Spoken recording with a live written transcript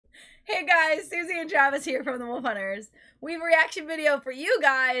Hey guys, Susie and Travis here from the Wolf HunterZ. We have a reaction video for you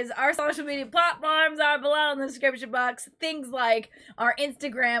guys. Our social media platforms are below in the description box. Things like our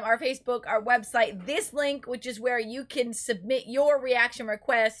Instagram, our Facebook, our website, this link, which is where you can submit your reaction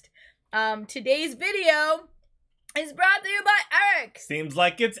request. Today's video is brought to you by Eric. Seems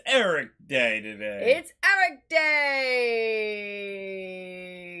like it's Eric Day today. It's Eric Day.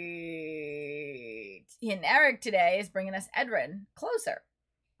 And Eric today is bringing us Edran closer.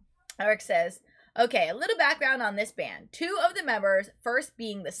 Eric says, okay, a little background on this band. Two of the members, first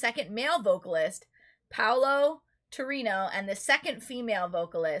being the second male vocalist, Paolo Torino, and the second female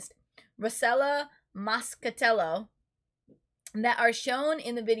vocalist, Rossella Mascatello, that are shown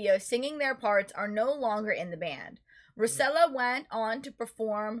in the video singing their parts are no longer in the band. Rossella went on to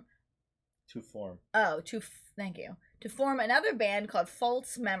perform... Thank you. To form another band called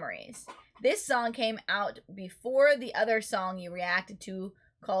False Memories. This song came out before the other song you reacted to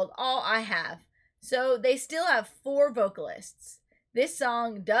called All I Have. So they still have 4 vocalists. This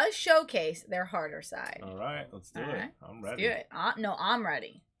song does showcase their harder side. All right, let's do it. I'm ready. Let's do it. No, I'm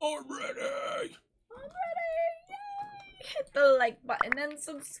ready. I'm ready. I'm ready. Yay. Hit the like button and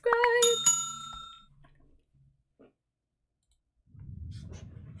subscribe.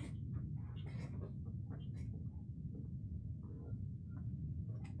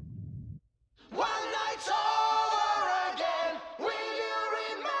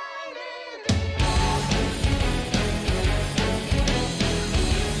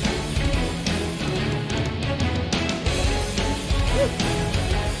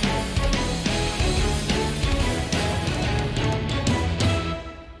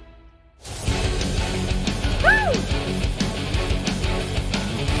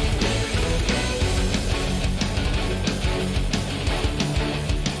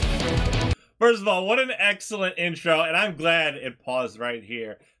 First of all, what an excellent intro, and I'm glad it paused right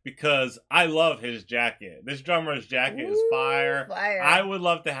here because I love his jacket. This drummer's jacket is fire. I would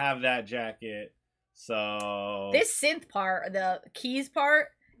love to have that jacket. So this synth part, the keys part,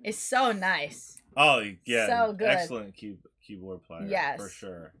 is so nice. Oh yeah, so good. Excellent keyboard player. Yes, for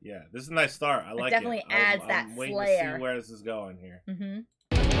sure. Yeah, this is a nice start. I like it. Definitely adds that I'm waiting flair. to see where this is going here. Mm-hmm.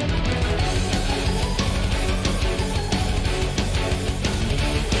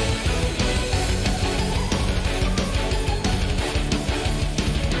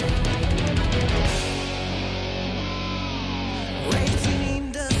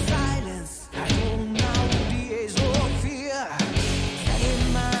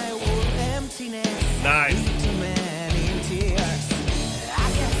 Nice.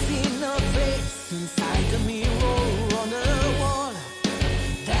 I can see no face inside the mirror on the wall.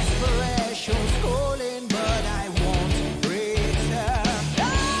 Desperation's calling, but I won't return.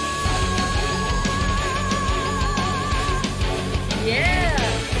 Yeah.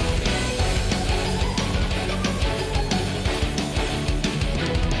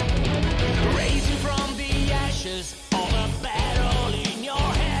 Raising from the ashes, all a battle in your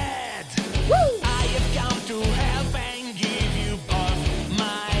head. Woo! To help and give you both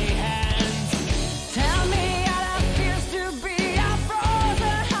my hands. Tell me how it feels to be a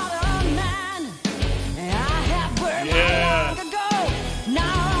frozen hearted man. I have burned long ago.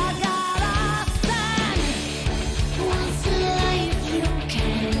 Now I gotta stand. Once in life you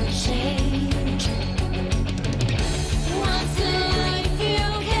can change. Once in life you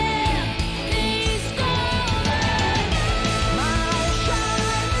can be scolded. My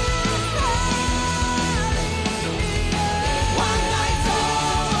shining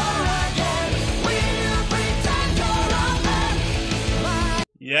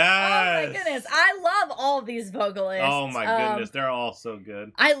Yes. Oh my goodness. I love all of these vocalists. Oh my goodness. They're all so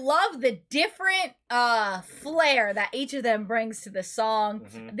good. I love the different flair that each of them brings to the song.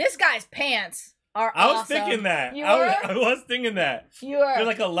 Mm-hmm. This guy's pants are I was awesome. thinking that. You I was thinking that. You are. They're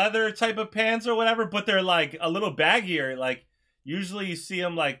like a leather type of pants or whatever, but they're like a little baggier. Like usually you see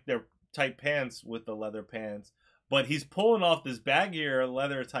them like they're tight pants with the leather pants, but he's pulling off this baggier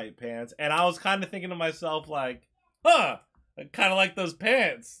leather type pants. And I was kind of thinking to myself like, huh, I kind of like those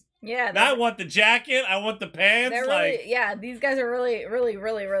pants. Yeah. Now I want the jacket. I want the pants. They're like, really, yeah, these guys are really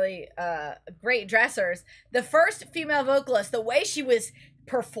great dressers. The first female vocalist, the way she was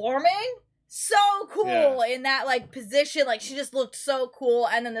performing, so cool in that like position. Like she just looked so cool.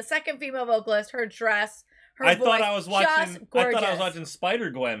 And then the second female vocalist, her dress, her voice, I thought I was gorgeous. watching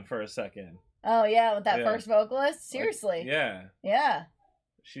Spider-Gwen for a second. Oh yeah, with that first vocalist? Seriously. Like, yeah.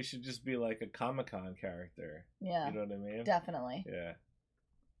 She should just be like a Comic-Con character. Yeah. You know what I mean? Definitely. Yeah.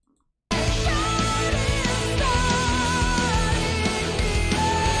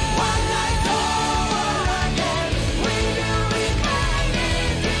 One night over again, will you remind me?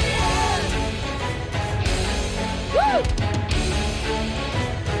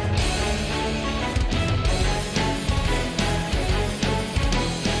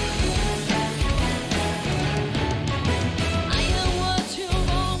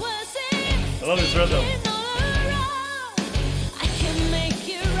 love this rhythm. I can make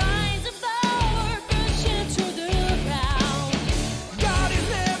you rise above or push you to the ground. God is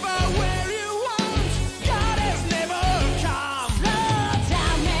never where you want. God has never come. Slow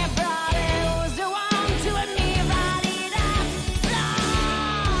down, my brother, who's the one to admit right it up.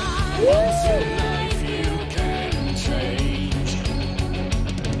 Once in life you can change.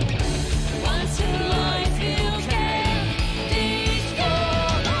 Once in life you can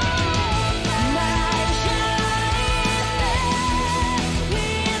discover. My shine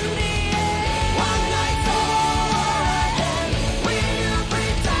in the air. One night and we'll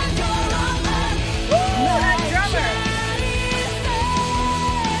pretend you're on them. that drummer.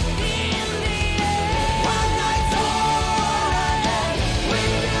 One night and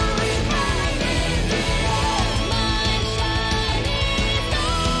we'll remain in the air. My shining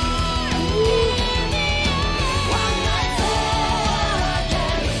star in the air. One night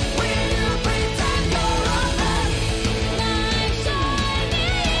and we'll pretend you're on them. My shining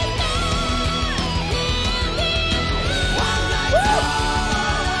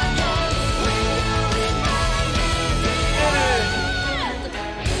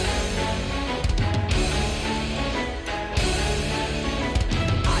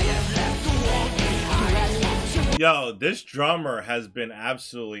Yo, this drummer has been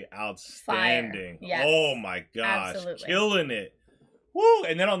absolutely outstanding. Fire. Yes. Oh my gosh, Absolutely. killing it. Woo!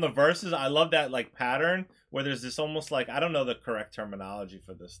 And then on the verses, I love that like pattern where there's this almost like, I don't know the correct terminology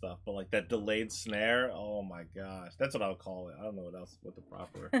for this stuff, but like that delayed snare. Oh my gosh, that's what I would call it. I don't know what the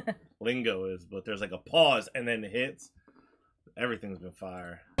proper lingo is, but there's like a pause and then it hits. Everything's been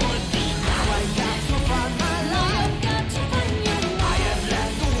fire.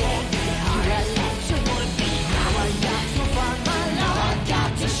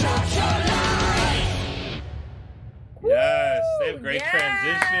 Yes, they have great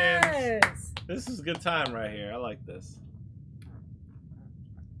transitions. Yes. This is a good time right here. I like this.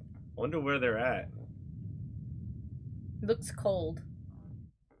 Wonder where they're at. Looks cold.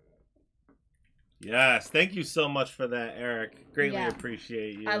 Yes, thank you so much for that, Eric. Greatly Yeah.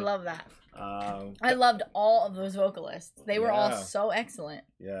 appreciate you. I love that. Um, I loved all of those vocalists. They were all Yeah. so excellent.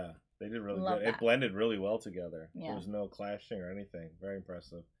 yeah, they did really Love good. that. It blended really well together. Yeah. There was no clashing or anything. Very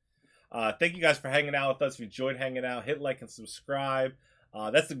impressive. Thank you guys for hanging out with us. If you enjoyed hanging out, hit like and subscribe.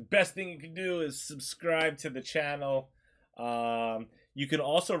 That's the best thing you can do is subscribe to the channel. You can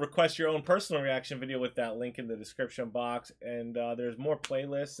also request your own personal reaction video with that link in the description box. And there's more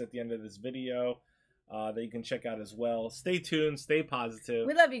playlists at the end of this video that you can check out as well. Stay tuned. Stay positive.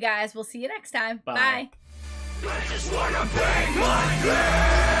 We love you guys. We'll see you next time. Bye. Bye. I just wanna bang my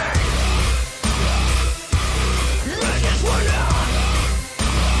girl.